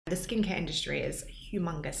The skincare industry is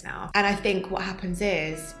humongous now. And I think what happens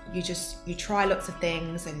is you try lots of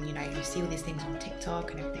things and, you see all these things on TikTok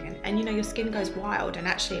and everything. And your skin goes wild. And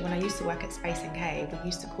actually, when I used to work at Space NK, we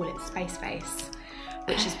used to call it Space Face,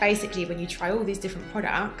 which is basically when you try all these different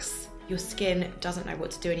products, your skin doesn't know what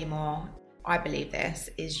to do anymore. I believe this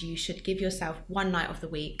is you should give yourself one night of the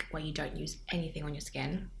week where you don't use anything on your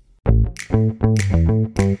skin.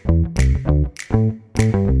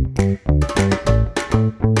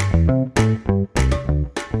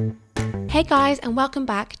 Hey guys, and welcome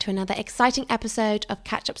back to another exciting episode of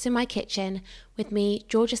Catch Ups in My Kitchen with me,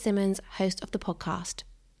 Georgia Simmons, host of the podcast.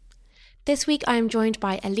 This week I am joined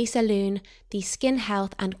by Elisa Lune, the skin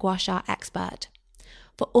health and gua sha expert.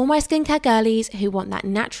 For all my skincare girlies who want that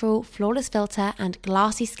natural, flawless filter and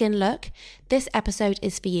glassy skin look, this episode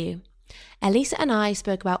is for you. Elisa and I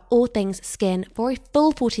spoke about all things skin for a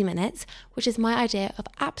full 40 minutes, which is my idea of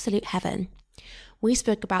absolute heaven. We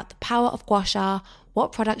spoke about the power of gua sha,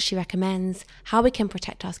 what products she recommends, how we can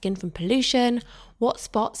protect our skin from pollution, what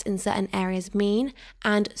spots in certain areas mean,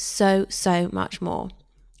 and so much more.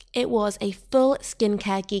 It was a full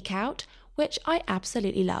skincare geek out, which I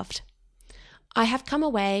absolutely loved. I have come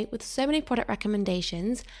away with so many product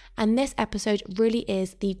recommendations, and this episode really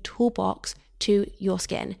is the toolbox to your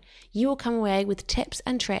skin. You will come away with tips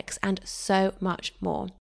and tricks and so much more.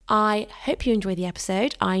 I hope you enjoy the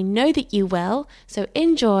episode. I know that you will. So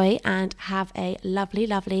enjoy and have a lovely,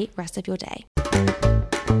 lovely rest of your day.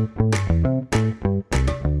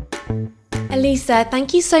 Elisa,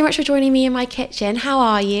 thank you so much for joining me in my kitchen. How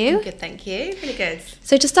are you? I'm good, thank you. Really good.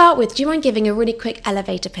 So to start with, do you mind giving a really quick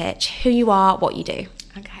elevator pitch? Who you are, what you do?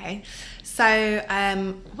 Okay. So,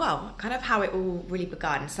 kind of how it all really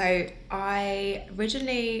began. So I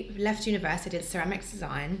originally left university, did ceramics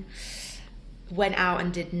design, went out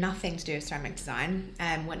and did nothing to do with ceramic design,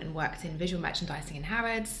 went and worked in visual merchandising in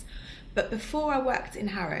Harrods. But before I worked in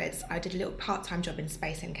Harrods, I did a little part-time job in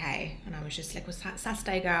Space NK, and I was just like a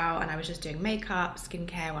Saturday girl, and I was just doing makeup,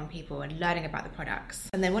 skincare on people and learning about the products.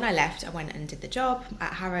 And then when I left, I went and did the job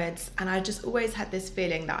at Harrods, and I just always had this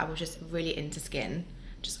feeling that I was just really into skin,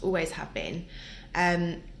 just always have been.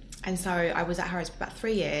 And so I was at Harrods for about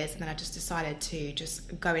 3 years, and then I just decided to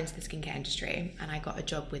just go into the skincare industry, and I got a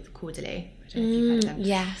job with Caudalie. I don't know if you've heard of them.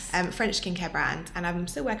 Yes. French skincare brand, and I'm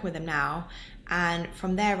still working with them now. And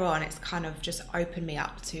from there on, it's kind of just opened me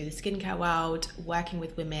up to the skincare world, working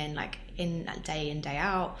with women like in day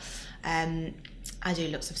out. I do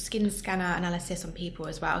lots of skin scanner analysis on people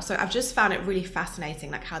as well. So I've just found it really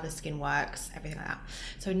fascinating, like how the skin works, everything like that.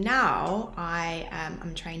 So now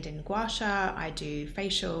I'm trained in gua sha, I do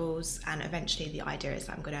facials, and eventually the idea is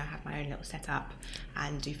that I'm going to have my own little setup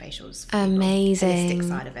and do facials. Amazing. The holistic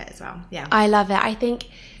side of it as well. Yeah. I love it. I think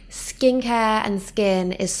skincare and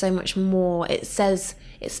skin is so much more. It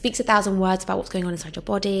speaks 1,000 words about what's going on inside your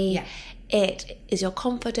body. Yeah. It is your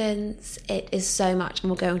confidence. It is so much, and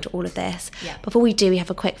we'll go into all of this. Yeah. Before we do, we have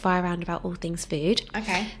a quick fire round about all things food.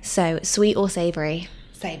 Okay. So, sweet or savoury?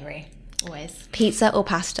 Savoury, always. Pizza or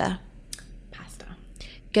pasta? Pasta.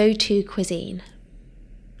 Go-to cuisine?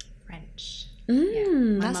 French.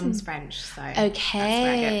 My mum's French, so okay. that's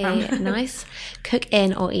where I get it from. Nice. Cook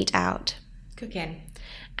in or eat out? Cook in.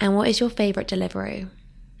 And what is your favourite Deliveroo?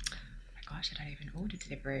 Gosh, I don't even order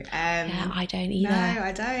Deliveroo. Yeah, I don't either. No,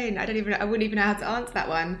 I don't. I wouldn't even know how to answer that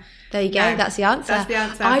one. There you go. No, that's the answer. That's the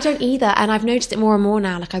answer. I don't either, and I've noticed it more and more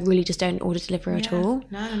now. Like I really just don't order Deliveroo at all.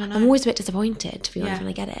 No. I'm always a bit disappointed, to be honest, when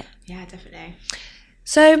I get it. Yeah, definitely.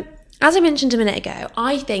 So, as I mentioned a minute ago,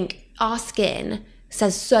 I think our skin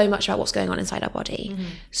says so much about what's going on inside our body. Mm-hmm.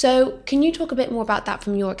 So, can you talk a bit more about that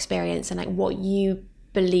from your experience and like what you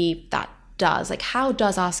believe that does? Like, how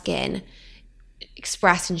does our skin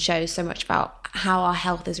express and show so much about how our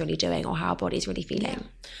health is really doing or how our body's really feeling?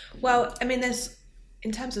 Yeah. Well, I mean,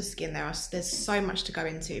 in terms of skin, there's so much to go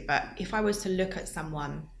into, but if I was to look at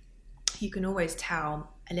someone, you can always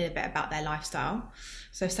tell a little bit about their lifestyle.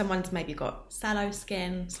 So if someone's maybe got sallow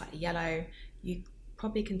skin, slightly yellow, you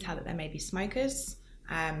probably can tell that they may be smokers,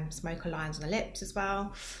 smoker lines on the lips as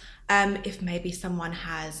well. If maybe someone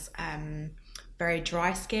has very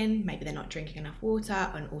dry skin, maybe they're not drinking enough water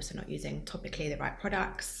and also not using topically the right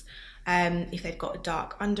products. If they've got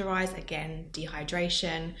dark under eyes, again,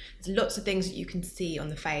 dehydration. There's lots of things that you can see on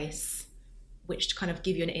the face which kind of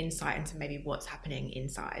give you an insight into maybe what's happening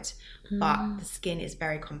inside. But the skin is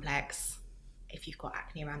very complex. If you've got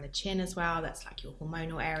acne around the chin as well, that's like your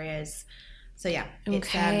hormonal areas. So yeah,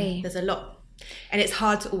 it's, there's a lot And it's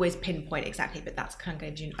hard to always pinpoint exactly, but that's kind of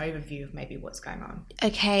gives you an overview of maybe what's going on.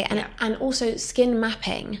 Okay, and also skin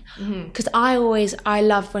mapping, because I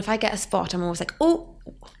love when if I get a spot, I'm always like, oh,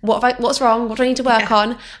 what's wrong? What do I need to work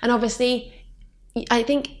on? And obviously, I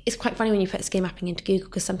think it's quite funny when you put skin mapping into Google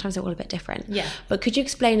because sometimes they're all a bit different. Yeah. But could you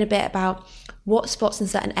explain a bit about what spots in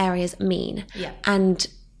certain areas mean? Yeah. And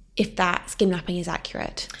if that skin mapping is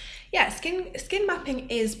accurate? Yeah, skin mapping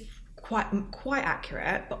is quite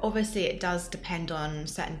accurate, but obviously it does depend on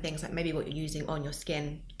certain things, like maybe what you're using on your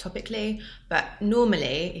skin topically. But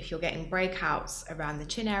normally, if you're getting breakouts around the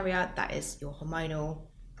chin area, that is your hormonal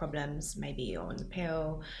problems. Maybe you're on the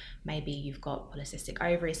pill, maybe you've got polycystic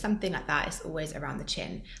ovaries, something like that. It's always around the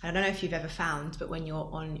chin. And I don't know if you've ever found, but when you're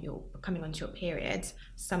coming onto your period,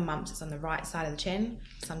 some months it's on the right side of the chin,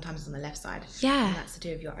 sometimes it's on the left side. Yeah. And that's to do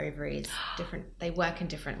with your ovaries. They work in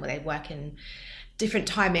different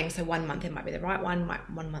timings. So 1 month it might be the right one,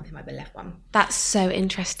 1 month it might be the left one. That's so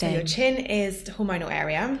interesting. So your chin is the hormonal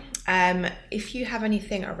area. If you have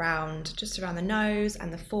anything just around the nose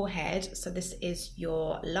and the forehead, so this is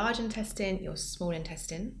your large intestine, your small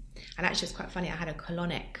intestine. And actually it's quite funny, I had a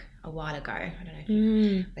colonic a while ago. I don't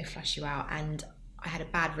know if they flush you out, and I had a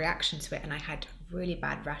bad reaction to it, and I had really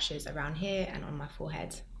bad rashes around here and on my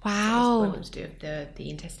forehead. Wow. So it's to do with the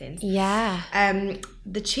intestines. Yeah.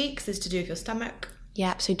 The cheeks is to do with your stomach.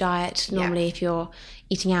 Yeah, so diet, normally if you're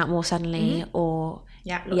eating out more suddenly or...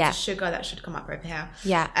 Yeah, lots of sugar, that should come up over here.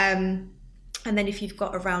 Yeah. And then if you've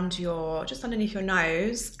got around just underneath your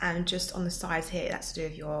nose and just on the sides here, that's to do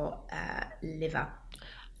with your liver.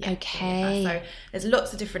 Yeah, okay. So there's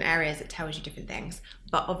lots of different areas that tells you different things.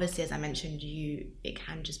 But obviously, as I mentioned, it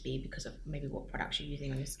can just be because of maybe what products you're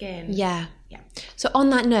using on your skin. Yeah. Yeah. So on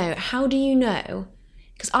that note, how do you know?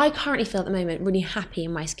 Because I currently feel at the moment really happy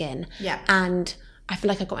in my skin. Yeah. And I feel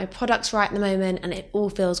like I've got my products right at the moment and it all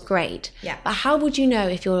feels great. Yeah. But how would you know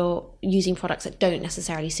if you're using products that don't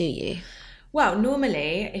necessarily suit you? Well,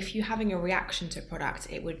 normally, if you're having a reaction to a product,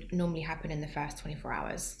 it would normally happen in the first 24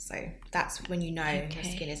 hours. So that's when you know your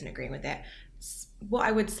skin isn't agreeing with it. What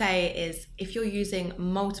I would say is if you're using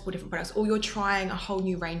multiple different products or you're trying a whole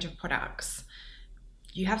new range of products,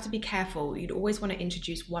 you have to be careful. You'd always want to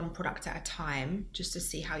introduce one product at a time just to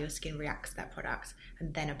see how your skin reacts to that product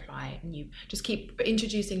and then apply. And you just keep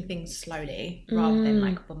introducing things slowly rather than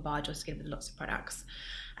like bombard your skin with lots of products.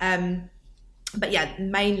 But yeah,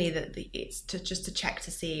 mainly it's to check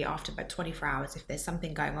to see after about 24 hours if there's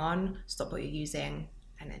something going on, stop what you're using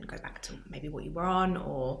and then go back to maybe what you were on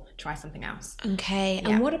or try something else. Okay,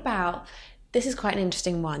 and what about, this is quite an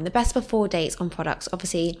interesting one, the best before dates on products.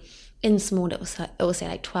 Obviously in small it will say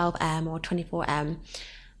like 12M or 24M.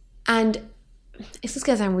 And this is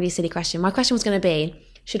going to sound a really silly question. My question was going to be,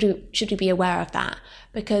 should we be aware of that?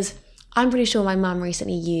 Because I'm pretty sure my mum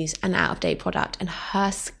recently used an out-of-date product and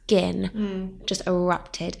her skin just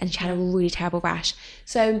erupted and she had a really terrible rash.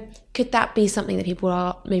 So could that be something that people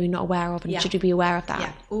are maybe not aware of, and should we be aware of that?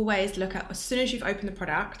 Yeah, always look at, as soon as you've opened the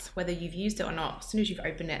product, whether you've used it or not, as soon as you've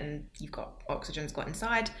opened it and you've got oxygen's got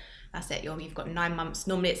inside, that's it. You've got 9 months.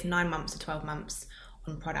 Normally it's 9 months to 12 months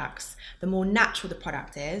on products. The more natural the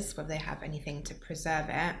product is, whether they have anything to preserve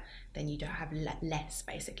it, then you don't have less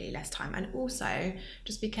time. And also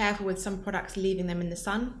just be careful with some products leaving them in the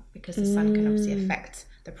sun, because the sun can obviously affect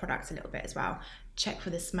the product a little bit as well. Check for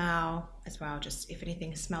the smell as well. Just if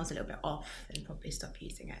anything smells a little bit off, then probably stop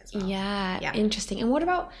using it as well. Yeah, interesting. And what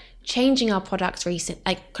about changing our products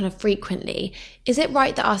frequently? Is it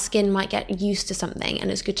right that our skin might get used to something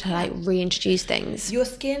and it's good to reintroduce things? Your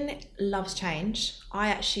skin loves change. I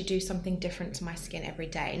actually do something different to my skin every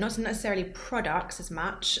day. Not necessarily products as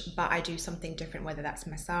much, but I do something different, whether that's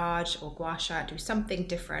massage or gua sha. Do something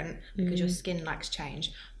different because your skin likes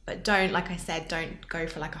change. But don't go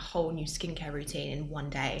for like a whole new skincare routine in one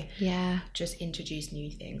day. Yeah. Just introduce new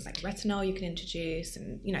things like retinol you can introduce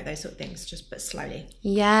and, those sort of things, but slowly.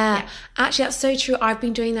 Yeah. Actually, that's so true. I've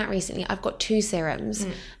been doing that recently. I've got 2 serums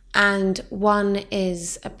and one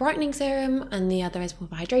is a brightening serum and the other is more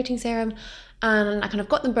of a hydrating serum. And I kind of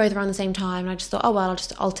got them both around the same time. And I just thought, I'll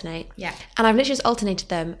just alternate. Yeah. And I've literally just alternated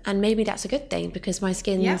them. And maybe that's a good thing because my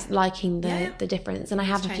skin's liking the difference. And I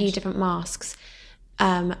have a few different masks.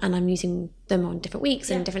 And I'm using them on different weeks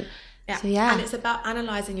and different... Yeah. So, and it's about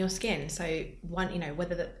analysing your skin. So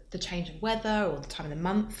whether the change of weather or the time of the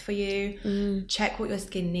month for you, check what your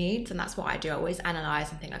skin needs. And that's what I do. I always analyse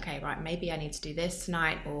and think, okay, right, maybe I need to do this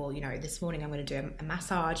tonight, or, this morning I'm going to do a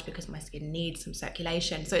massage because my skin needs some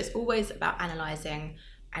circulation. So it's always about analysing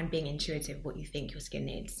and being intuitive what you think your skin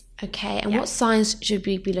needs. Okay, and what signs should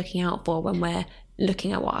we be looking out for when we're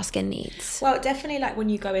looking at what our skin needs? Well, definitely like when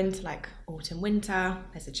you go into like autumn, winter,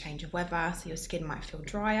 there's a change of weather, so your skin might feel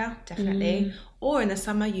drier, definitely. Or in the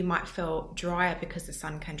summer, you might feel drier because the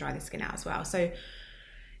sun can dry the skin out as well. So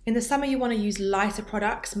in the summer, you want to use lighter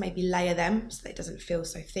products, maybe layer them so that it doesn't feel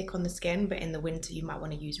so thick on the skin. But in the winter, you might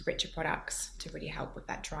want to use richer products to really help with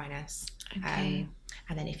that dryness. Okay.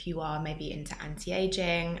 And then if you are maybe into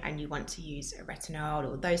anti-aging and you want to use a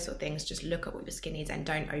retinol or those sort of things, just look at what your skin needs and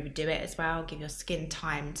don't overdo it as well. Give your skin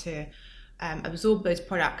time to absorb those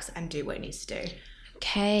products and do what it needs to do.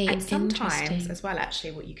 Okay, and sometimes as well, actually,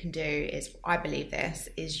 what you can do is, I believe this,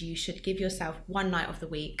 is you should give yourself one night of the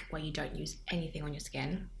week where you don't use anything on your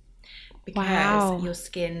skin, because your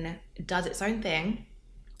skin does its own thing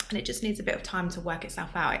and it just needs a bit of time to work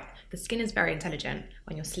itself out. The skin is very intelligent.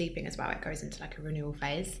 When you're sleeping as well, it goes into like a renewal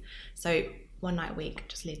phase. So one night a week,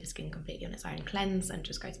 just leave the skin completely on its own, cleanse and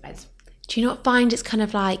just go to bed. Do you not find it's kind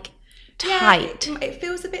of like tight? Yeah, it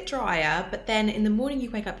feels a bit drier, but then in the morning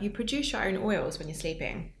you wake up, you produce your own oils when you're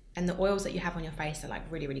sleeping, and the oils that you have on your face are like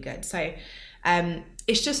really, really good. So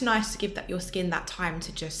it's just nice to give your skin that time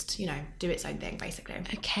to just, do its own thing, basically.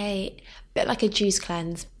 Okay, bit like a juice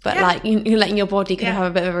cleanse, but like you're letting your body kind of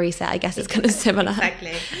have a bit of a reset. I guess it's kind of similar.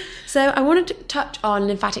 Exactly. So I wanted to touch on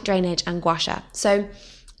lymphatic drainage and gua sha. So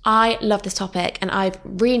I love this topic, and I've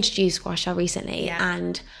reintroduced gua sha recently,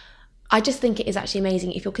 and I just think it is actually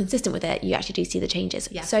amazing. If you're consistent with it, you actually do see the changes.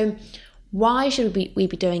 Yeah. So why should we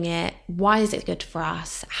be doing it? Why is it good for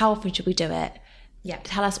us? How often should we do it? Yeah.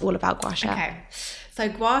 Tell us all about gua sha. Okay. So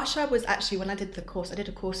gua sha was actually, when I did the course, I did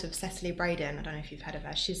a course of Cecily Braden. I don't know if you've heard of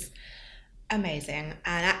her. She's amazing.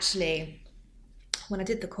 And actually, when I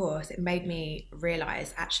did the course, it made me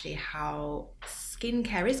realise actually how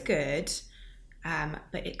skincare is good,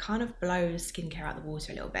 but it kind of blows skincare out the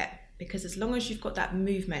water a little bit, because as long as you've got that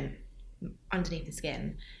movement underneath the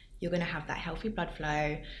skin, you're going to have that healthy blood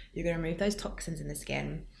flow, you're going to remove those toxins in the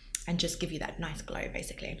skin and just give you that nice glow,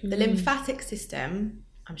 basically. The lymphatic system,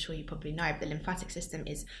 I'm sure you probably know, but the lymphatic system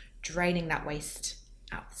is draining that waste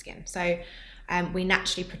out of the skin. So we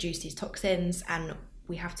naturally produce these toxins, and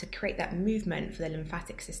we have to create that movement for the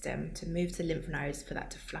lymphatic system to move to the lymph nodes for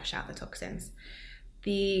that to flush out the toxins.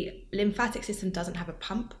 The lymphatic system doesn't have a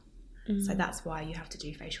pump, so that's why you have to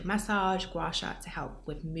do facial massage, gua sha, to help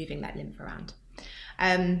with moving that lymph around.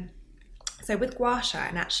 So with gua sha,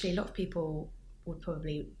 and actually a lot of people would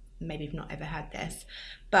probably maybe have not ever heard this,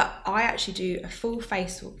 but I actually do a full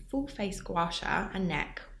face gua sha and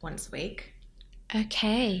neck once a week.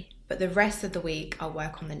 Okay. But the rest of the week I'll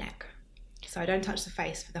work on the neck. So I don't touch the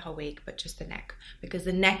face for the whole week, but just the neck, because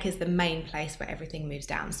the neck is the main place where everything moves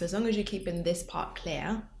down. So as long as you're keeping this part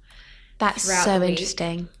clear, that's so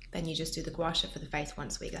interesting. Then you just do the gua sha for the face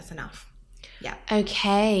once a week. That's enough. Yeah.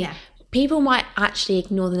 Okay. Yeah. People might actually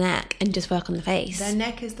ignore the neck and just work on the face. The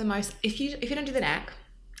neck is the most. If you don't do the neck,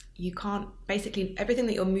 you can't. Basically, everything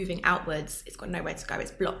that you're moving outwards, it's got nowhere to go.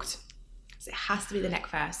 It's blocked. So it has to be the neck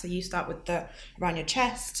first. So you start with around your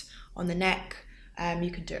chest, on the neck.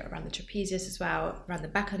 You can do it around the trapezius as well, around the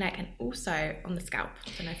back of the neck, and also on the scalp.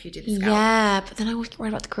 I don't know if you do the scalp. Yeah, but then I always worry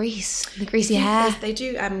about the greasy hair. They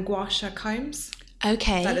do gua sha combs.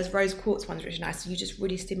 Okay. So there's rose quartz ones, which are nice. So you just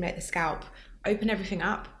really stimulate the scalp, open everything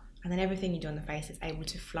up, and then everything you do on the face is able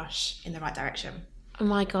to flush in the right direction. Oh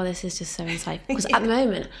my God, this is just so insightful. Because at the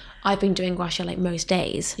moment, I've been doing gua sha like most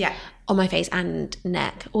days. Yeah. On my face and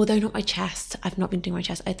neck. Although not my chest. I've not been doing my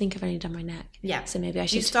chest. I think I've only done my neck. Yeah. So maybe I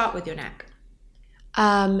should. You start with your neck.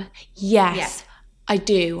 Yes. Yeah. I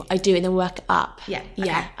do. And then work up. Yeah. Okay,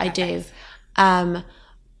 yeah, I do.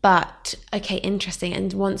 But okay, interesting.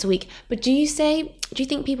 And once a week. But do you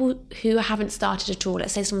think people who haven't started at all,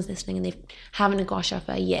 let's say someone's listening and they haven't done gua sha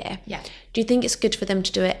for a year, do you think it's good for them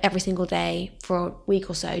to do it every single day for a week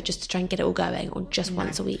or so, just to try and get it all going, or just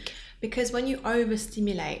once a week? Because when you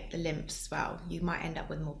overstimulate the lymphs as well, you might end up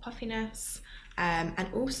with more puffiness. And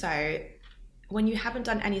also, when you haven't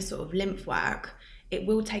done any sort of lymph work, it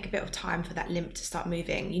will take a bit of time for that lymph to start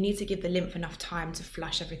moving. You need to give the lymph enough time to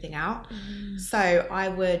flush everything out. So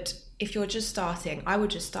if you're just starting, I would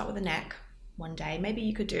just start with the neck one day. Maybe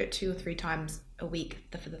you could do it 2 or 3 times a week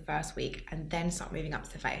for the first week, and then start moving up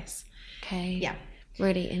to the face. Okay. Yeah.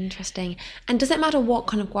 Really interesting. And does it matter what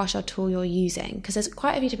kind of gua sha tool you're using? Because there's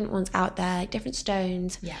quite a few different ones out there, like different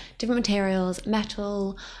stones, different materials,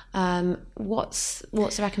 metal. What's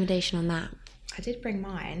the recommendation on that? I did bring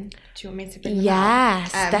mine. Do you want me to bring them out?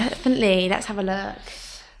 Yes, definitely. Let's have a look.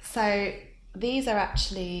 So these are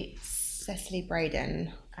actually Cecily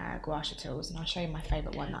Braden gua sha tools, and I'll show you my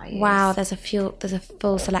favourite one that I use. Wow, there's a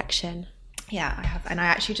full selection. Yeah, I have. And I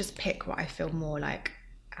actually just pick what I feel more like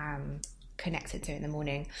connected to in the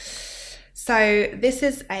morning. So this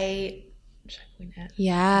is a... Should I point it?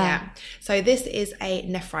 Yeah. So this is a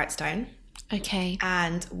nephrite stone. Okay.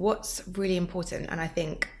 And what's really important, and I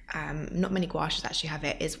think not many gouaches actually have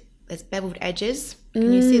it, is there's beveled edges.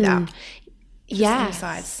 Can you see that? Yeah. On the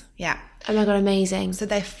sides. Yeah. Oh my God, amazing. So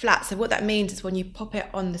they're flat. So what that means is when you pop it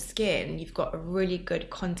on the skin, you've got a really good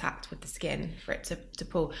contact with the skin for it to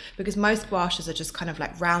pull. Because most gouaches are just kind of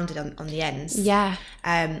like rounded on the ends. Yeah.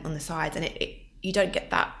 On the sides. And you don't get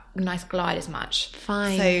that nice glide as much.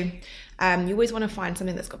 Fine. So you always want to find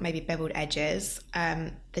something that's got maybe beveled edges.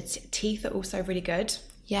 The teeth are also really good.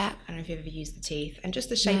 Yeah. I don't know if you've ever used the teeth. And just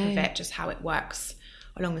the shape of it, just how it works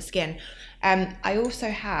along the skin. I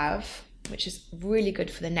also have... which is really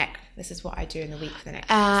good for the neck. This is what I do in the week for the neck.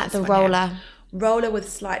 The roller. Here. Roller with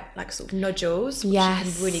slight, like sort of nodules, which you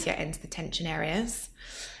can really get into the tension areas.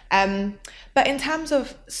 But in terms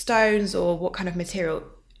of stones or what kind of material,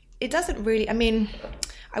 it doesn't really, I mean,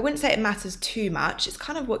 I wouldn't say it matters too much. It's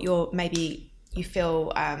kind of what you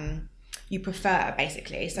feel you prefer,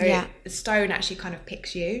 basically. So the stone actually kind of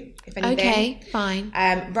picks you, if anything. Okay, fine.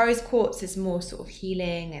 Rose quartz is more sort of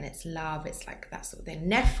healing and it's love. It's like that sort of thing.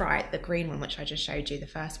 Nephrite, the green one, which I just showed you, the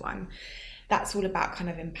first one, that's all about kind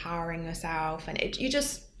of empowering yourself. And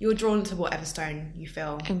you're drawn to whatever stone you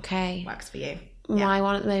feel works for you. My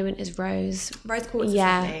one at the moment is rose. Rose quartz is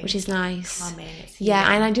lovely. Which is nice. Calming,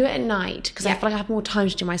 and I do it at night because I feel like I have more time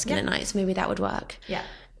to do my skin at night, so maybe that would work. Yeah.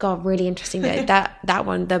 God, really interesting though. that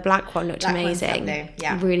one, the black one, looked amazing.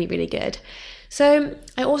 Yeah. Really, really good. So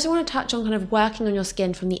I also want to touch on kind of working on your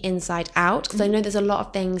skin from the inside out, because I know there's a lot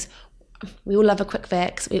of things. We all love a quick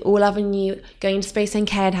fix. We all love when you going into Space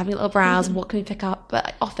NK and having a little browse and what can we pick up?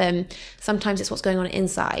 But often, sometimes it's what's going on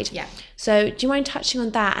inside. Yeah. So do you mind touching on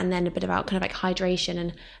that and then a bit about kind of like hydration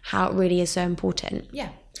and how it really is so important? Yeah.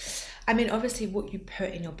 I mean, obviously what you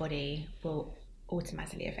put in your body will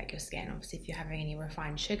automatically affect your skin. Obviously, if you're having any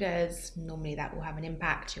refined sugars, normally that will have an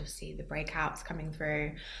impact. You'll see the breakouts coming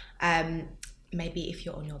through. Maybe if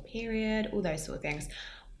you're on your period, all those sort of things.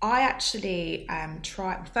 I actually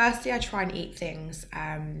try and eat things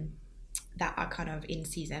that are kind of in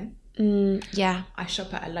season. I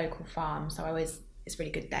shop at a local farm, so it's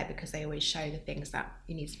really good there because they always show the things that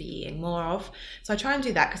you need to be eating more of. So I try and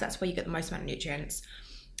do that because that's where you get the most amount of nutrients.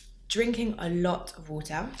 Drinking a lot of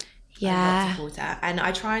water. Yeah. And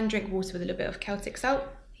I try and drink water with a little bit of Celtic salt.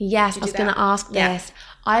 Yes, I was going to ask this. Yeah.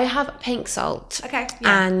 I have pink salt. Okay.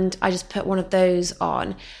 Yeah. And I just put one of those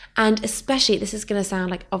on. And especially, this is going to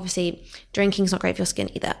sound like, obviously, drinking's not great for your skin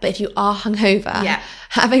either. But if you are hungover,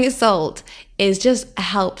 having a salt is just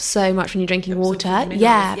helps so much when you're drinking water.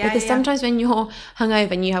 Because sometimes when you're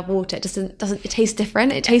hungover and you have water, it tastes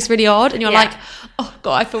different. It tastes really odd. And you're like, oh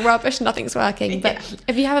God, I feel rubbish. Nothing's working. But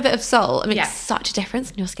if you have a bit of salt, it makes such a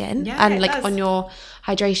difference in your skin. And like on your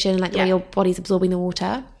hydration, like the way your body's absorbing the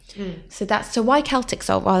water. So why Celtic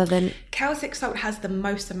salt rather than... Celtic salt has the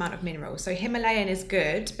most amount of minerals. So Himalayan is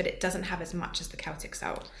good, but it doesn't have as much as the Celtic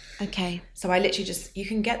salt. Okay. So I literally you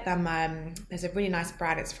can get them, there's a really nice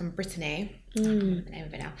brand, it's from Brittany. I don't remember the name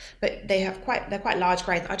of it now. But they're quite large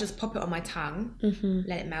grains. I just pop it on my tongue,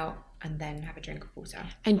 let it melt, and then have a drink of water.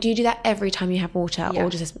 And do you do that every time you have water? Or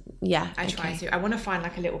just... I try to. I want to find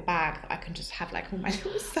like a little bag that I can just have like all my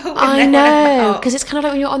little salt I know, because it's kind of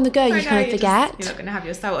like when you're on the go, you kind of forget. You're not going to have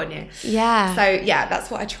your salt on you. Yeah. So that's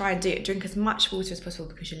what I try and do. Drink as much water as possible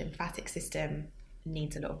because your lymphatic system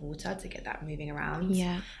needs a lot of water to get that moving around.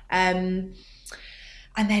 Yeah. And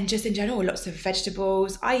then just in general, lots of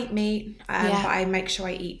vegetables. I eat meat, but I make sure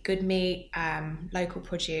I eat good meat, local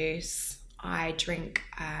produce. I drink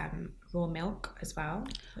raw milk as well.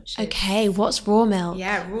 What's raw milk?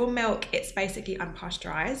 Yeah, raw milk, it's basically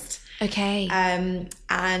unpasteurized. Okay.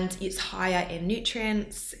 And it's higher in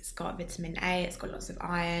nutrients. It's got vitamin A, it's got lots of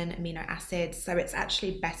iron, amino acids. So it's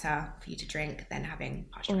actually better for you to drink than having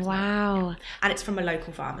pasteurized milk. Yeah. And it's from a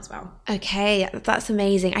local farm as well. Okay, that's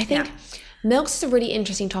amazing. I think milk's a really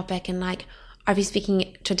interesting topic, and like I've been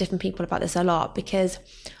speaking to different people about this a lot because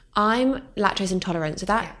I'm lactose intolerant, so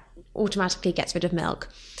that automatically gets rid of milk.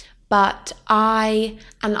 But I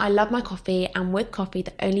love my coffee, and with coffee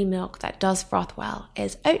the only milk that does froth well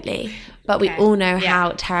is Oatly, but we all know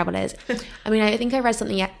how terrible it is. I mean, I think I read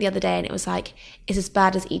something the other day and it was like, it's as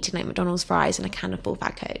bad as eating like McDonald's fries and a can of full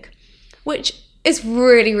fat Coke, which is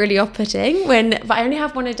really, really off-putting but I only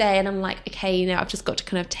have one a day and I'm like, okay, I've just got to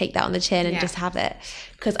kind of take that on the chin and just have it,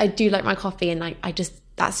 because I do like my coffee, and I just,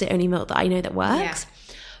 that's the only milk that I know that works.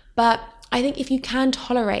 But I think if you can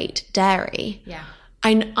tolerate dairy,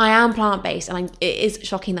 I am plant-based, and it is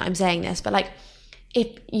shocking that I'm saying this, but like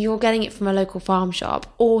if you're getting it from a local farm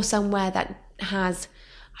shop or somewhere that has,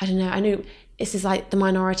 I don't know, I know this is like the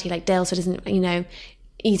minority, like Dalesford isn't, you know,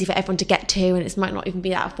 easy for everyone to get to, and it might not even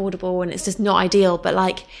be that affordable, and it's just not ideal. But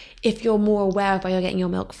like, if you're more aware of where you're getting your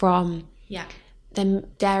milk from, then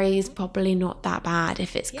dairy is probably not that bad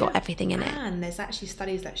if it's got everything in it. And there's actually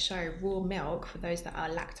studies that show raw milk, for those that are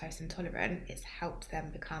lactose intolerant, it's helped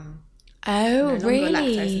them become really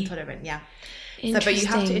lactose intolerant. So, but you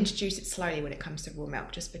have to introduce it slowly when it comes to raw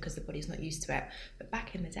milk, just because the body's not used to it. But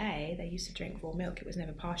back in the day, they used to drink raw milk. It was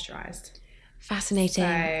never pasteurized. Fascinating.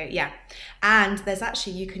 So and there's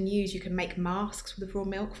actually, you can make masks with raw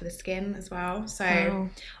milk for the skin as well. So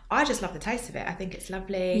I just love the taste of it. I think it's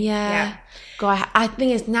lovely. God, I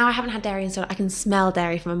think it's, now I haven't had dairy, and so I can smell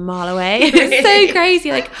dairy from a mile away. It's so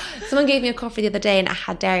crazy. Like, someone gave me a coffee the other day and it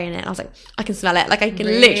had dairy in it, and I was like, I can smell it. Like, I can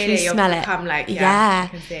literally smell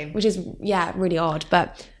it. Which is really odd,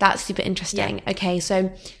 but that's super interesting. Okay,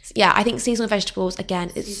 so I think seasonal vegetables,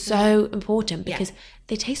 again, it's so important because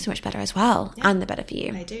they taste so much better as well, and they're better for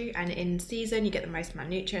you. They do, and in season you get the most amount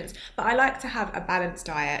of nutrients. But I like to have a balanced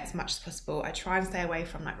diet as much as possible. I try and stay away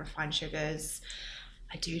from like refined sugars.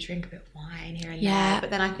 I do drink a bit of wine here and there, but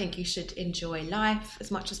then I think you should enjoy life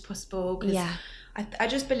as much as possible. Because I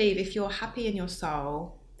just believe if you're happy in your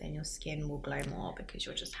soul, then your skin will glow more because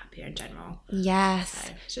you're just happier in general. Yes.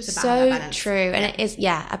 So it's just about so balance. True. And it is,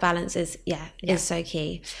 a balance is so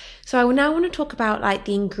key. So I now want to talk about like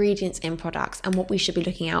the ingredients in products and what we should be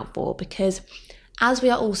looking out for, because as we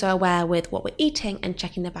are also aware with what we're eating and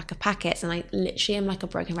checking the back of packets, and I literally am like a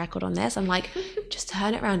broken record on this, I'm like, just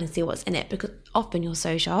turn it around and see what's in it, because often you're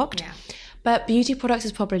so shocked. But beauty products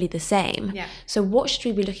is probably the same. So what should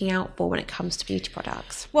we be looking out for when it comes to beauty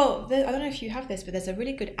products? Well, I don't know if you have this, but there's a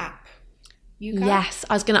really good app. Yes,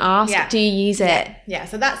 I was going to ask, do you use it? Yeah,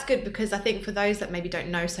 so that's good, because I think for those that maybe don't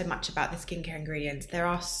know so much about the skincare ingredients, there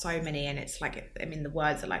are so many, and it's like, I mean, the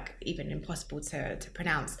words are like even impossible to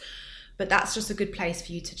pronounce. But that's just a good place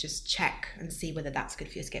for you to just check and see whether that's good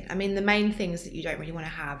for your skin. I mean, the main things that you don't really want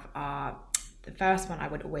to have are, the first one I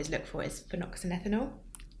would always look for is phenoxyethanol.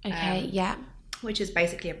 Which is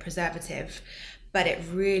basically a preservative, but it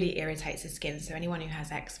really irritates the skin. So anyone who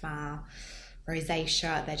has eczema,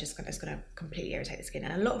 rosacea, it's going to completely irritate the skin.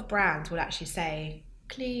 And a lot of brands will actually say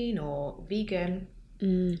clean or vegan,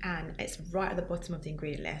 and it's right at the bottom of the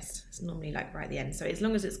ingredient list. It's normally like right at the end. So as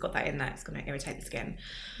long as it's got that in there, it's going to irritate the skin.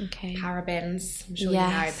 Parabens, I'm sure you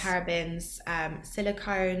know, parabens,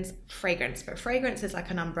 silicones, fragrance. But fragrance is like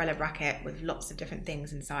an umbrella bracket with lots of different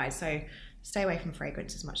things inside. So stay away from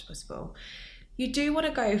fragrance as much as possible. You do want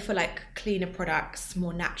to go for like cleaner products,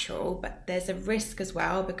 more natural, but there's a risk as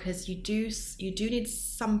well, because you do need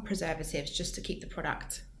some preservatives just to keep the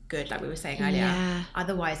product good, like we were saying earlier.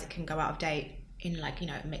 Otherwise it can go out of date in like, you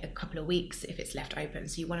know, a couple of weeks if it's left open.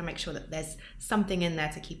 So you want to make sure that there's something in there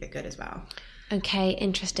to keep it good as well. Okay,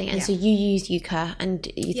 interesting. And so you use Yucca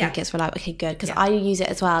and you think it's reliable. Okay, good, because I use it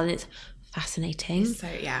as well, and it's fascinating. So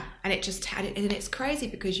and it's crazy,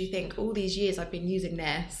 because you think all these years I've been using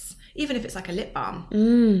this, even if it's like a lip balm,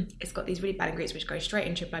 it's got these really bad ingredients which go straight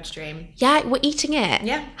into your bloodstream. We're eating it.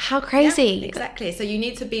 How crazy. Exactly. So you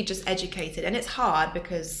need to be just educated, and it's hard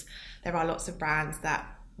because there are lots of brands that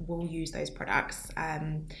will use those products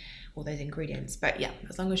or those ingredients, but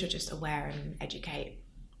as long as you're just aware and educate.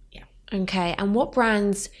 Okay, and what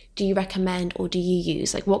brands do you recommend or do you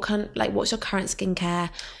use? Like what's your current skincare?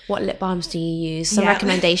 What lip balms do you use? Some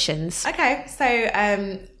recommendations. Okay, so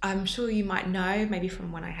I'm sure you might know, maybe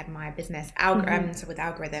from when I had my business, so with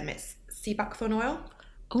Algorithm, it's sea buckthorn oil.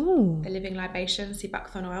 Oh. The Living Libation sea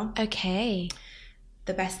buckthorn oil. Okay.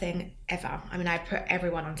 The best thing ever. I mean, I put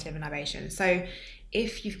everyone onto Living Libation. So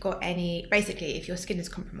if you've got basically if your skin is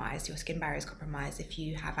compromised, your skin barrier is compromised, if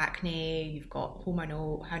you have acne, you've got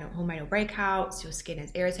hormonal breakouts, your skin is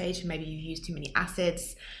irritated, maybe you've used too many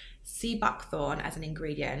acids, sea buckthorn as an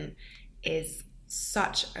ingredient is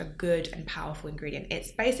such a good and powerful ingredient.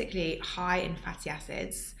 It's basically high in fatty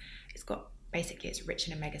acids. It's rich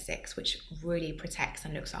in omega-6, which really protects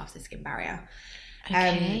and looks after the skin barrier.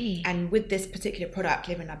 Okay. And with this particular product,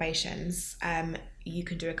 Living Libations, you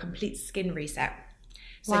can do a complete skin reset.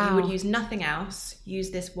 So you would use nothing else,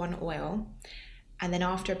 use this one oil, and then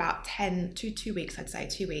after about 2 weeks, I'd say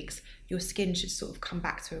 2 weeks, your skin should sort of come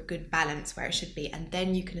back to a good balance where it should be, and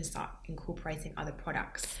then you can start incorporating other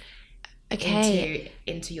products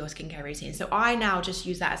into your skincare routine. So I now just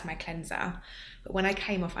use that as my cleanser. But when I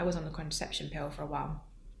came off, I was on the contraception pill for a while,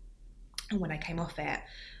 and when I came off it,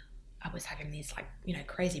 I was having these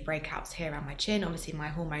crazy breakouts here around my chin. Obviously my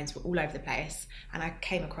hormones were all over the place, and I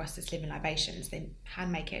came across this Living Libations. They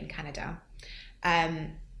hand make it in Canada.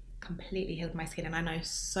 completely healed my skin, and I know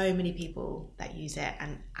so many people that use it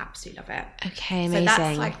and absolutely love it. Okay, amazing. So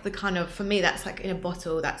that's like the kind of, for me, that's like in a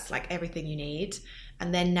bottle, that's like everything you need.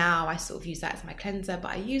 And then now I sort of use that as my cleanser, but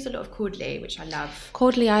I use a lot of Caudalie, which I love.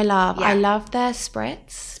 Caudalie I love. Yeah. I love their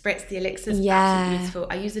spritz. The elixirs, absolutely beautiful.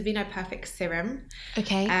 I use the Vino Perfect serum,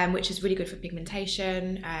 which is really good for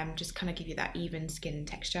pigmentation, just kind of give you that even skin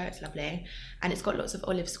texture. It's lovely. And it's got lots of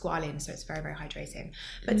olive squalene, so it's very, very hydrating.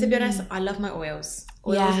 But to be honest, I love my oils.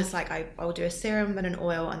 Oils is like, I'll do a serum, then an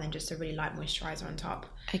oil, and then just a really light moisturiser on top.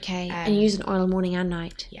 Okay, and you use an oil morning and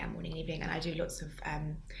night? Yeah, morning and evening. And I do lots of...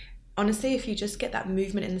 honestly, if you just get that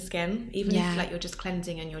movement in the skin, even if like you're just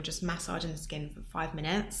cleansing and you're just massaging the skin for 5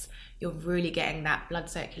 minutes, you're really getting that blood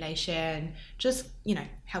circulation, just, you know,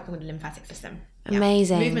 helping with the lymphatic system.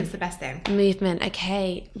 Amazing. Movement's the best thing. Movement,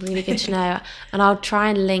 okay, really good to know. And I'll try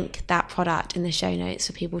and link that product in the show notes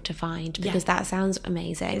for people to find, because that sounds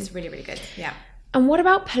amazing. It's really, really good, yeah. And what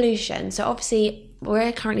about pollution? So obviously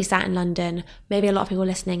we're currently sat in London, maybe a lot of people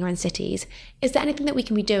listening are in cities. Is there anything that we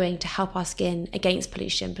can be doing to help our skin against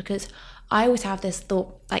pollution? Because I always have this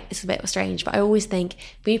thought, like, it's a bit strange, but I always think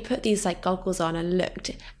if we put these like goggles on and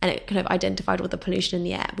looked and it kind of identified all the pollution in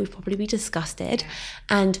the air, we'd probably be disgusted.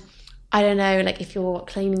 And I don't know, like if you're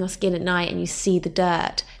cleaning your skin at night and you see the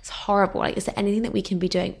dirt, it's horrible. Like, is there anything that we can be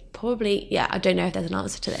doing? Probably, I don't know if there's an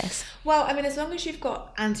answer to this. Well, I mean, as long as you've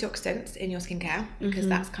got antioxidants in your skincare, because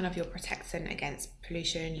that's kind of your protection against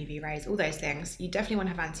pollution, UV rays, all those things, you definitely want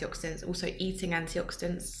to have antioxidants. Also eating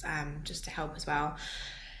antioxidants, just to help as well.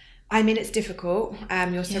 I mean, it's difficult.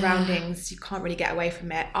 Your surroundings, you can't really get away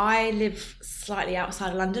from it. I live slightly outside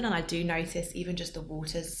of London, and I do notice even just the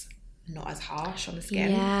water's not as harsh on the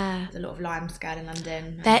skin. There's a lot of limescale in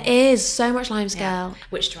London. There is so much limescale,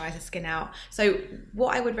 which dries the skin out. So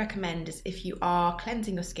what I would recommend is, if you are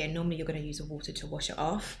cleansing your skin, normally you're going to use a water to wash it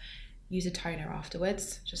off. Use a toner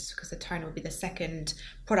afterwards, just because the toner will be the second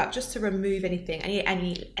product, just to remove anything,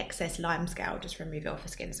 any excess limescale, just remove it off the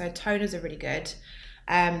skin. So toners are really good.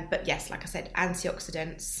 But yes, like I said,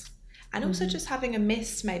 antioxidants. And also just having a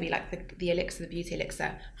mist, maybe like the elixir, the beauty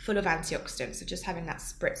elixir, full of antioxidants. So just having that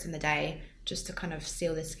spritz in the day, just to kind of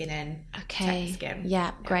seal the skin in, protect the skin.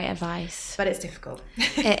 Yeah, great advice. But it's difficult.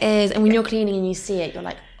 It is. And when you're cleaning and you see it, you're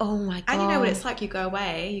like, oh my God. And you know what it's like, you go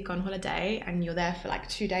away, you go on holiday, and you're there for like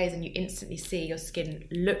 2 days, and you instantly see your skin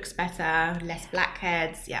looks better, less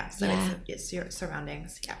blackheads. It's your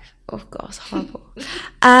surroundings. Oh gosh, horrible.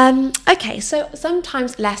 Okay, so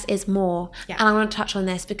sometimes less is more. And I want to touch on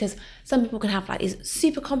this because some people can have like these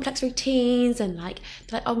super complex routines and like,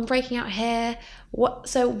 they're like, oh, I'm breaking out here.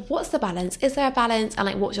 What's the balance? Is there a balance? And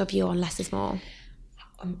like, what's your view on less is more?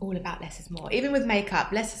 I'm all about less is more. Even with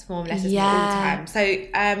makeup, less is more, less is more all the time. So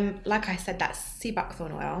like I said, that sea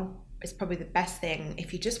buckthorn oil is probably the best thing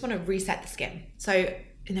if you just want to reset the skin. So,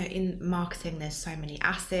 you know, in marketing, there's so many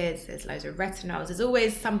acids, there's loads of retinols, there's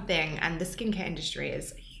always something, and the skincare industry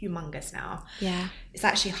is humongous now. It's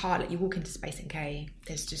actually hard. Like, you walk into Space NK,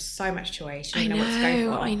 there's just so much choice. You don't know what to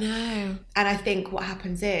go for. I know. And I think what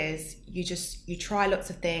happens is you try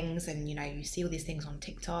lots of things, and you know, you see all these things on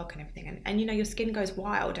TikTok and everything, and you know, your skin goes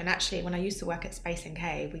wild. And actually, when I used to work at Space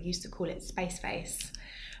NK, we used to call it space face,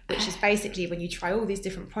 which is basically when you try all these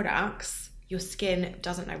different products, your skin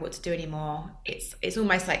doesn't know what to do anymore. It's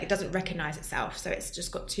almost like it doesn't recognize itself. So it's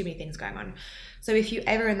just got too many things going on. So if you're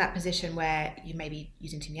ever in that position where you may be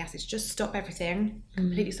using too many acids, just stop everything,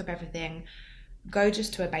 completely stop everything. Go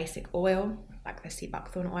just to a basic oil, like the sea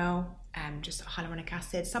buckthorn oil, just hyaluronic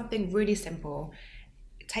acid, something really simple.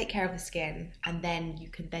 Take care of the skin, and then you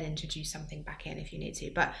can then introduce something back in if you need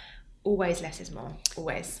to. But always less is more,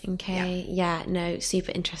 always. Okay, no,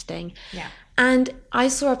 super interesting. Yeah. And I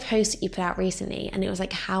saw a post that you put out recently, and it was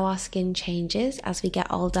like how our skin changes as we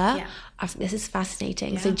get older. I think this is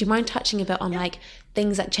fascinating. So do you mind touching a bit on like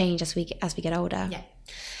things that change as we get older?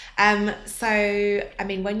 So I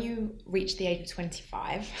mean, when you reach the age of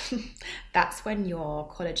 25, that's when your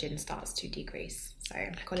collagen starts to decrease. So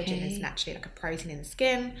collagen is naturally like a protein in the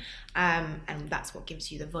skin, and that's what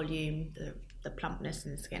gives you the volume, the plumpness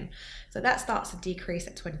in the skin. So that starts to decrease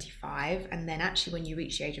at 25, and then actually when you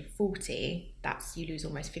reach the age of 40, you lose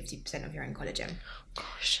almost 50% of your own collagen.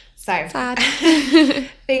 Gosh, so sad.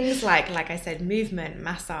 Things like I said, movement,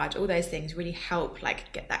 massage, all those things really help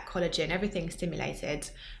like get that collagen, everything stimulated.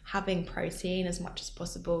 Having protein as much as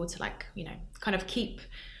possible to, like, you know, kind of keep,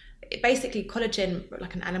 basically collagen,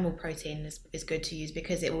 like an animal protein, is good to use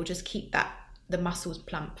because it will just keep the muscles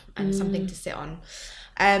plump and something to sit on.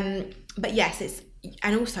 But yes,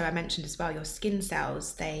 and also I mentioned as well, your skin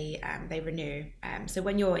cells, they renew. So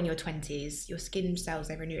when you're in your 20s, your skin cells,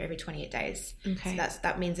 they renew every 28 days. So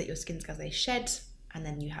that means that your skin cells, they shed and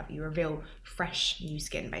then you reveal fresh new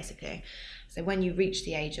skin basically. So when you reach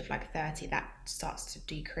the age of like 30, that starts to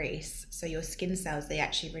decrease. So your skin cells, they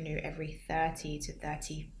actually renew every 30 to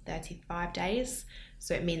 35 days.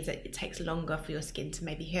 So it means that it takes longer for your skin to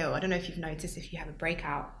maybe heal. I don't know if you've noticed if you have a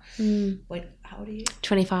breakout. Wait, how old are you?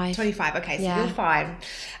 25. 25, okay, so you're fine.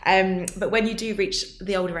 But when you do reach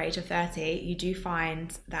the older age of 30, you do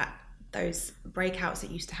find that those breakouts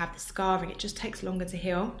that used to have the scarring, it just takes longer to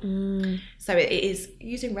heal. So it is,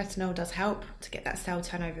 using retinol does help to get that cell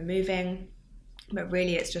turnover moving. But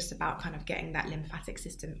really, it's just about kind of getting that lymphatic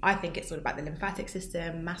system. I think it's all about the lymphatic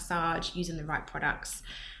system, massage, using the right products,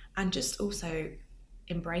 and just also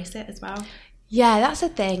embrace it as well. Yeah, that's the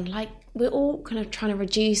thing. Like, we're all kind of trying to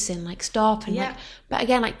reduce and like stop and like, but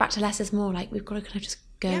again, like back to less is more. Like, we've got to kind of just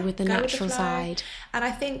go with the natural side. And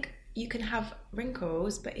I think you can have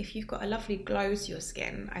wrinkles, but if you've got a lovely glow to your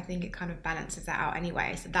skin, I think it kind of balances that out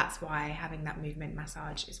anyway. So that's why having that movement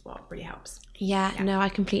massage is what really helps. Yeah, no, I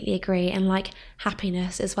completely agree. And like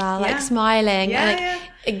happiness as well, like smiling. And like,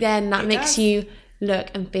 again, that makes you look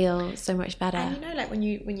and feel so much better. And you know, like when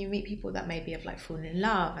you meet people that maybe have like fallen in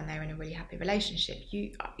love and they're in a really happy relationship,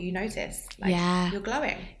 you notice like you're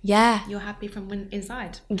glowing. Yeah. You're happy from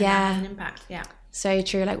inside. And that has an impact. Yeah. So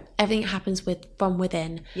true. Like everything happens from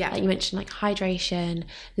within. Yeah. Like you mentioned, like hydration,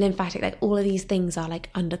 lymphatic, like all of these things are like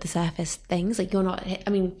under the surface things. Like you're not, I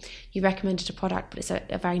mean, you recommended a product, but it's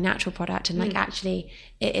a very natural product. And like actually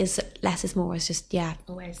it is less is more. It's just,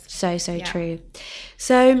 always. So true.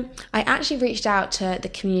 So I actually reached out to the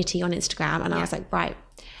community on Instagram and I was like, right,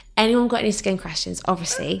 anyone got any skin questions?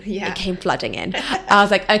 Obviously, it came flooding in. I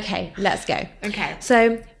was like, okay, let's go. Okay.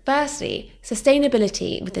 So firstly,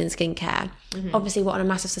 sustainability within skincare. Obviously, we're on a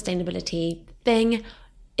massive sustainability thing.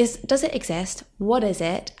 Does it exist? What is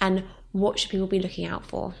it? And what should people be looking out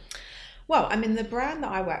for? Well, I mean, the brand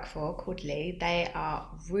that I work for, called Lee, they are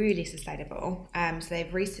really sustainable. So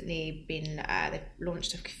they've recently they've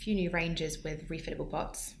launched a few new ranges with refillable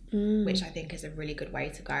pots, which I think is a really good way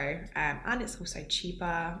to go. And it's also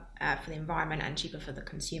cheaper for the environment and cheaper for the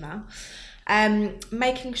consumer.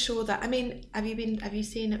 Making sure that, I mean, have you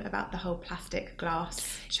seen about the whole plastic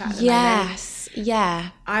glass chat at the moment? Yeah.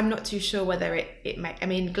 I'm not too sure whether I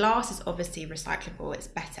mean, glass is obviously recyclable, it's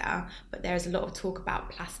better, but there's a lot of talk about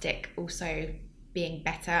plastic also being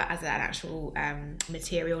better as an actual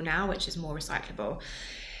material now, which is more recyclable.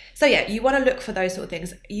 So yeah, you want to look for those sort of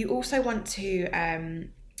things. You also want to,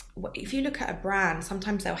 if you look at a brand,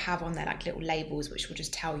 sometimes they'll have on there like little labels which will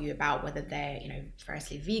just tell you about whether they're,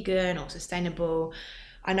 firstly vegan or sustainable.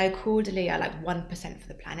 I know Cordially are like 1% for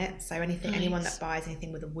the planet. So anyone that buys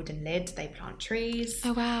anything with a wooden lid, they plant trees.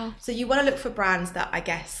 Oh wow. So you want to look for brands that I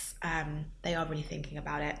guess they are really thinking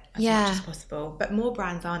about it as much as possible. But more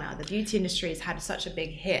brands are now. The beauty industry has had such a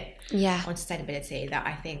big hit on sustainability that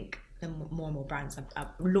I think the more and more brands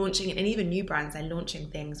are launching it, and even new brands, they're launching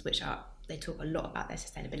things which they talk a lot about their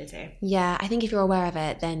sustainability. Yeah, I think if you're aware of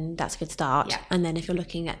it, then that's a good start. Yeah. And then if you're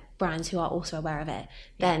looking at brands who are also aware of it,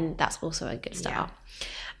 then that's also a good start.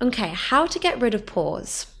 Yeah. Okay, how to get rid of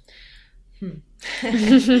pores?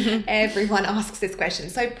 Everyone asks this question.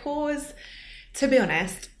 So pores, to be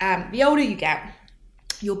honest, the older you get,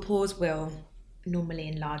 your pores will normally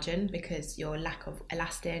enlarge because your lack of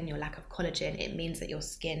elastin, your lack of collagen, it means that your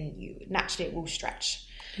skin, naturally it will stretch.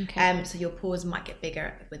 Okay. So your pores might get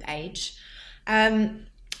bigger with age.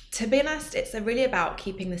 To be honest, it's really about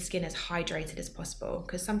keeping the skin as hydrated as possible,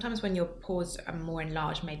 because sometimes when your pores are more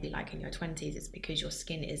enlarged, maybe like in your 20s, it's because your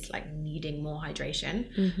skin is like needing more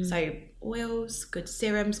hydration. So oils, good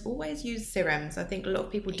serums, always use serums. I think a lot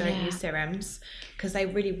of people don't use serums because they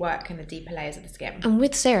really work in the deeper layers of the skin. And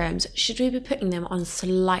with serums, should we be putting them on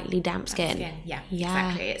slightly damp skin? Yeah,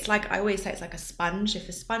 exactly. It's like, I always say, it's like a sponge. If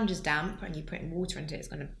a sponge is damp and you put water into it, it's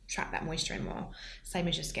going to trap that moisture in more. Same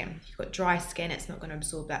as your skin. If you've got dry skin, it's not going to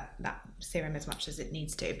absorb that serum as much as it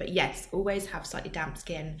needs to. But yes, always have slightly damp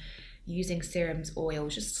skin. Using serums,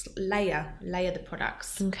 oils, just layer the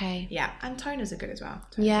products. Okay. Yeah, and toners are good as well.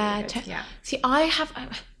 See, I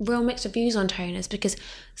have real mixed reviews on toners because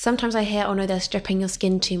sometimes I hear, oh no, they're stripping your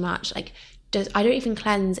skin too much. Like, I don't even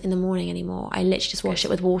cleanse in the morning anymore. I literally just wash it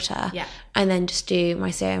with water. Yeah. And then just do my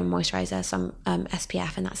serum, moisturizer, some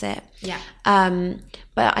SPF, and that's it. Yeah.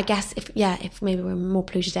 But I guess if maybe we're in more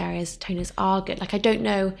polluted areas, toners are good. Like, I don't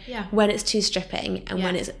know when it's too stripping and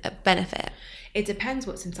when it's a benefit. It depends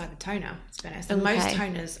what's inside the toner, to be honest. And most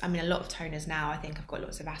toners, I mean, a lot of toners now, I think, have got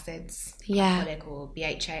lots of acids, alcoholic or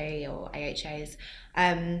BHA or AHAs.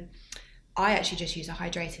 I actually just use a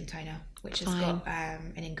hydrating toner, which has got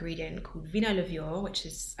an ingredient called vinolevure, which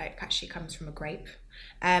is actually comes from a grape,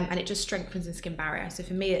 and it just strengthens the skin barrier. So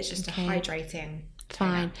for me, it's just a hydrating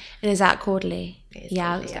Fine. And is that quarterly? It is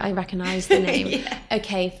quarterly, yeah. I recognise the name. Yeah.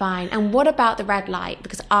 Okay, fine. And what about the red light?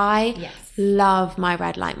 Because I love my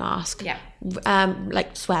red light mask. Yeah.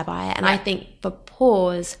 Like swear by it. And Yeah. I think for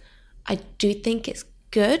pores, I do think it's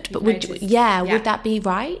good. But would that be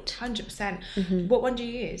right? 100%. What one do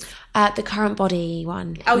you use? The Current Body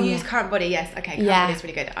one. Oh, you use Current Body, yes. Okay, Current Body is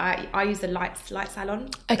really good. I use the Light Salon.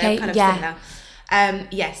 Okay, they're kind of similar.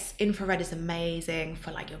 Yes, infrared is amazing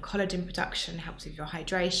for like your collagen production, helps with your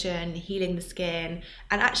hydration, healing the skin.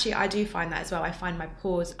 And actually, I do find that as well. I find my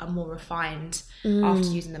pores are more refined after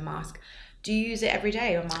using the mask. Do you use it every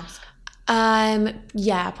day, your mask?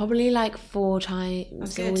 Probably like 4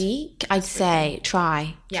 times a week. I'd say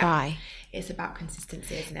try. It's about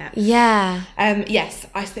consistency, isn't it? Yeah. Yes,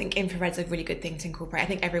 I think infrared's a really good thing to incorporate. I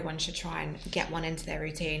think everyone should try and get one into their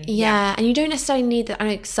routine. Yeah, and you don't necessarily need that.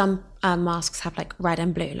 I know some masks have like red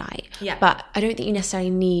and blue light. Yeah. But I don't think you necessarily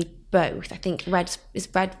need both. I think red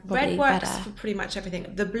works better for pretty much everything.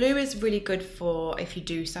 The blue is really good for if you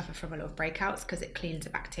do suffer from a lot of breakouts because it cleans the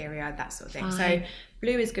bacteria, that sort of thing. So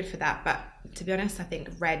blue is good for that. But to be honest, I think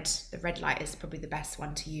the red light is probably the best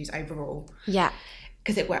one to use overall. Yeah.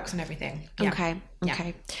 Because it works on everything. Yeah.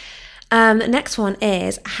 Okay. The next one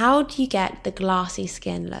is, how do you get the glassy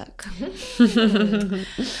skin look?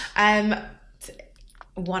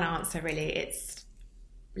 One answer really, it's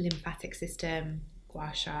lymphatic system,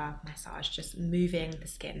 gua sha, massage, just moving the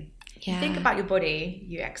skin. Yeah. You think about your body,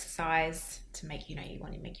 you exercise to make, you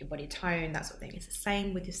want to make your body tone, that sort of thing. It's the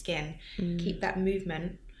same with your skin. Keep that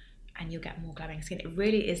movement and you'll get more glowing skin. It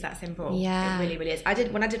really is that simple. Yeah. It really, really is.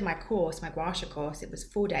 When I did my course, my gua sha course, it was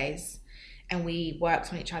 4 days and we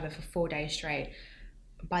worked on each other for 4 days straight.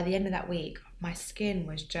 By the end of that week, my skin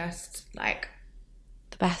was just like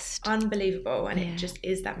the best. Unbelievable. And it just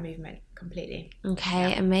is that movement completely.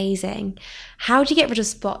 Okay, amazing. How do you get rid of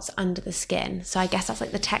spots under the skin? So I guess that's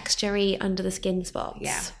like the texture-y under the skin spots.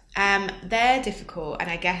 Yeah. They're difficult,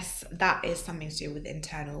 and I guess that is something to do with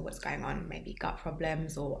internal, what's going on, maybe gut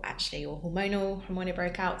problems or actually your hormonal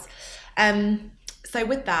breakouts. So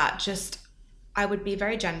with that, I would be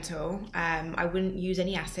very gentle. I wouldn't use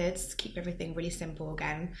any acids, keep everything really simple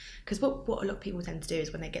again, because what a lot of people tend to do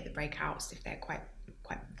is when they get the breakouts, if they're quite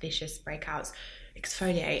vicious breakouts,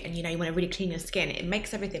 exfoliate, and you want to really clean your skin. It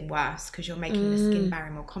makes everything worse because you're making the skin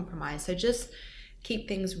barrier more compromised. So just keep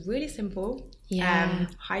things really simple.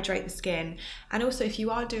 Hydrate the skin. And also, if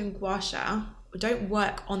you are doing gua sha, don't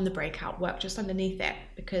work on the breakout, work just underneath it,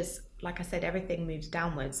 because like I said, everything moves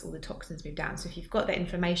downwards, all the toxins move down. So if you've got the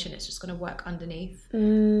inflammation, it's just going to work underneath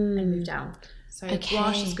and move down. So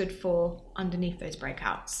gua sha is good for underneath those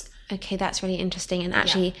breakouts. Okay, that's really interesting. And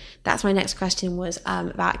actually, that's my next question was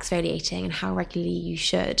about exfoliating and how regularly you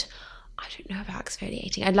should. I don't know about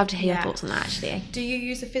exfoliating. I'd love to hear your thoughts on that, actually. Do you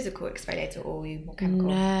use a physical exfoliator or are you more chemical?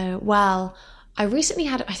 No. Well, I a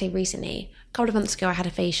couple of months ago, I had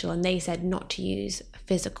a facial and they said not to use a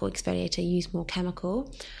physical exfoliator, use more chemical.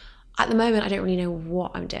 At the moment, I don't really know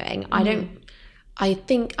what I'm doing. I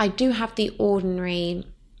think I do have the ordinary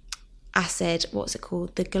acid, what's it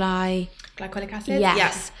called? The glycolic acid? Yes.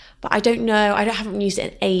 Yeah. But I don't know. I haven't used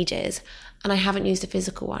it in ages. And I haven't used a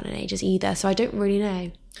physical one in ages either. So I don't really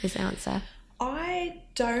know is the answer. I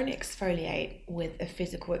don't exfoliate with a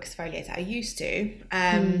physical exfoliator. I used to.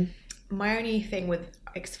 My only thing with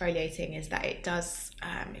exfoliating is that it does,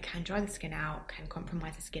 it can dry the skin out, can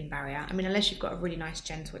compromise the skin barrier. I mean, unless you've got a really nice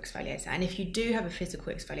gentle exfoliator. And if you do have a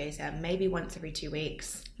physical exfoliator, maybe once every 2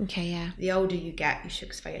 weeks. Okay, yeah. The older you get, you should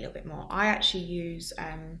exfoliate a little bit more. I actually use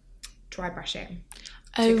dry brushing.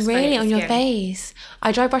 Oh, really? On your face?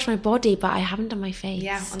 I dry brush my body, but I haven't done my face.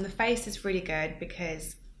 Yeah, on the face is really good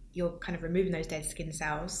because you're kind of removing those dead skin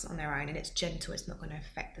cells on their own, and it's gentle. It's not going to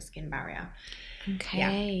affect the skin barrier. Okay.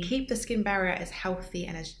 Yeah. Keep the skin barrier as healthy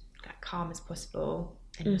and as calm as possible,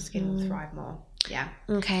 and your skin will thrive more. Yeah.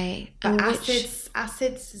 Okay. But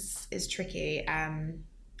acids is tricky.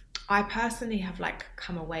 I personally have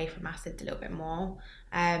come away from acids a little bit more.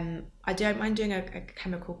 I don't mind doing a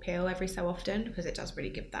chemical peel every so often because it does really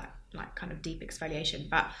give that kind of deep exfoliation.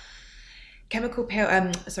 But chemical peel,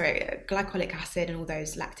 glycolic acid and all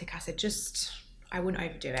those lactic acid, I wouldn't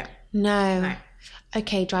overdo it. No.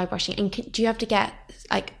 Okay, dry brushing. And do you have to get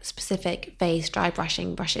specific face dry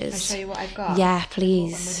brushing brushes? I'll show you what I've got. Yeah,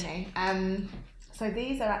 please. So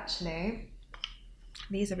these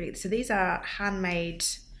are handmade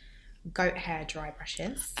goat hair dry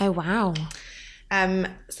brushes. Oh wow.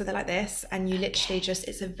 So they're like this, and you literally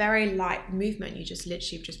it's a very light movement. You just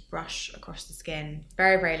literally brush across the skin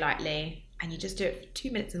very, very lightly, and you just do it for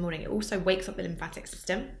 2 minutes in the morning. It also wakes up the lymphatic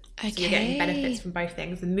system. Okay. So you're getting benefits from both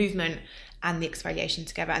things, the movement and the exfoliation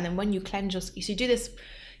together. And then when you cleanse your skin, so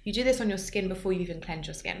you do this on your skin before you even cleanse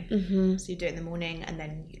your skin. So you do it in the morning, and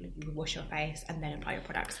then you wash your face, and then apply your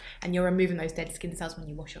products. And you're removing those dead skin cells when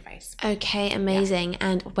you wash your face. Okay, amazing.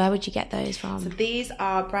 And where would you get those from? So these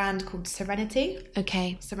are a brand called Serenity.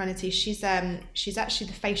 Okay. Serenity. She's actually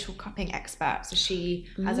the facial cupping expert. So she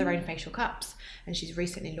has her own facial cups, and she's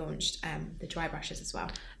recently launched the dry brushes as well.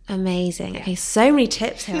 Amazing. Okay, so many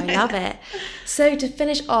tips here. I love it. So to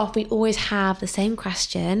finish off, we always have the same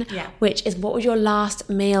question, which is, what would your last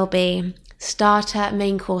meal be? Starter,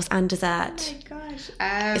 main course, and dessert. Oh my gosh.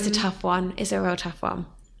 It's a tough one. It's a real tough one.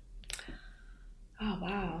 Oh,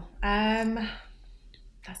 wow.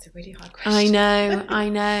 That's a really hard question. I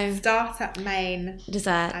know. Starter, main,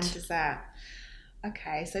 dessert. And dessert.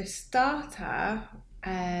 Okay, so starter,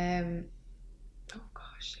 it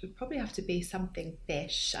would probably have to be something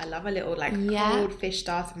fish. I love a little cold fish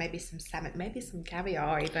starter, maybe some salmon, maybe some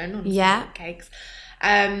caviar even on some cakes.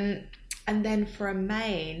 And then for a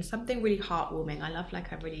main, something really heartwarming. I love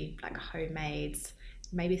a really homemade,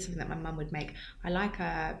 maybe something that my mum would make. I like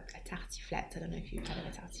a tartiflette. I don't know if you've had a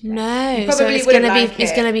tartiflette. No, you probably so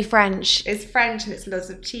it's gonna be French. It's French, and it's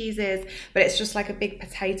lots of cheeses, but it's just a big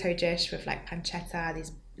potato dish with pancetta,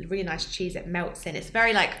 these really nice cheese it melts in. It's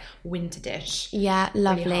very winter dish. Yeah,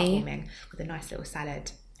 lovely. Really heartwarming, with a nice little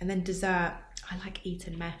salad. And then dessert, I like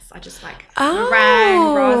Eton mess. I just like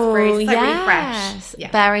meringue, raspberries, really fresh. Yeah.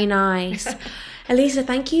 Very nice. Elisa,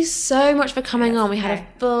 thank you so much for coming on. We had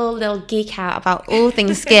a full little geek out about all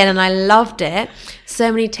things skin, and I loved it.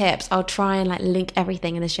 So many tips. I'll try and link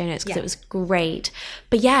everything in the show notes because it was great.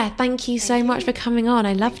 But thank you so much for coming on.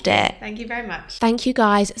 I loved it. Thank you very much. Thank you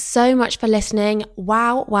guys so much for listening.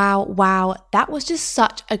 Wow. That was just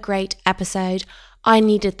such a great episode. I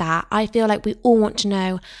needed that. I feel like we all want to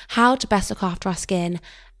know how to best look after our skin,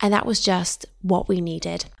 and that was just what we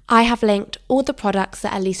needed. I have linked all the products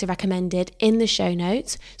that Elisa recommended in the show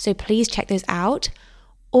notes, so please check those out.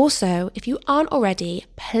 Also, if you aren't already,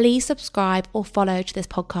 please subscribe or follow to this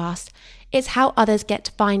podcast. It's how others get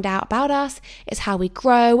to find out about us, it's how we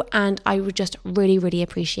grow, and I would just really, really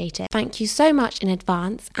appreciate it. Thank you so much in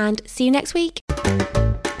advance, and see you next week.